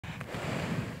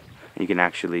and you can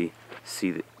actually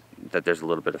see that there's a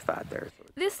little bit of fat there.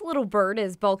 This little bird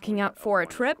is bulking up for a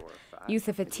trip.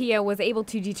 Yusuf Attia was able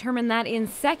to determine that in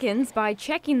seconds by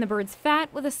checking the bird's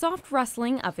fat with a soft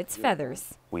rustling of its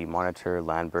feathers. We monitor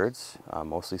land birds,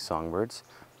 mostly songbirds,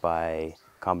 by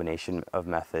combination of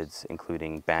methods,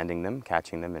 including banding them,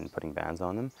 catching them and putting bands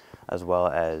on them, as well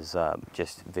as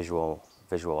just visual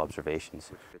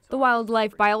observations. The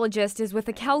wildlife biologist is with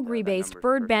a Calgary-based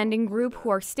bird banding group who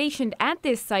are stationed at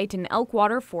this site in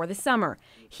Elkwater for the summer.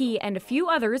 He and a few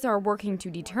others are working to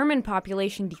determine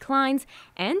population declines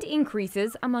and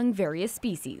increases among various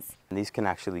species. And these can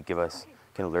actually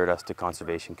can alert us to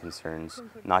conservation concerns,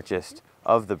 not just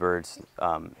of the birds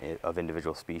of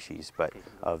individual species, but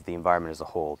of the environment as a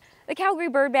whole. The Calgary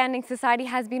Bird Banding Society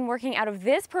has been working out of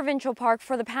this provincial park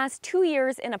for the past 2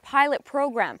 years in a pilot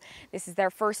program. This is their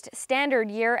first standard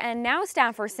year, and now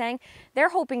staff are saying they're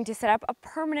hoping to set up a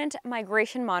permanent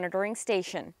migration monitoring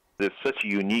station. It's such a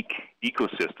unique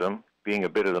ecosystem, being a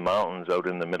bit of the mountains out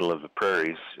in the middle of the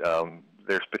prairies.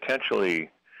 There's potentially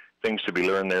things to be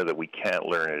learned there that we can't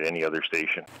learn at any other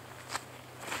station.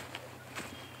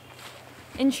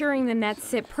 Ensuring the nets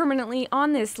sit permanently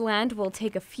on this land will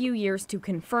take a few years to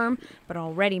confirm, but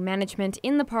already management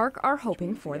in the park are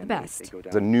hoping for the best.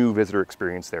 There's a new visitor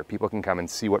experience there. People can come and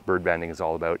see what bird banding is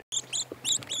all about.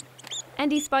 And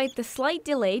despite the slight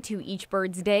delay to each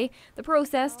bird's day, the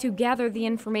process to gather the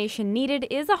information needed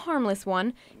is a harmless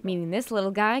one, meaning this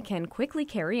little guy can quickly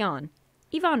carry on.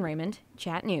 Yvonne Raymond,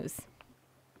 Chat News.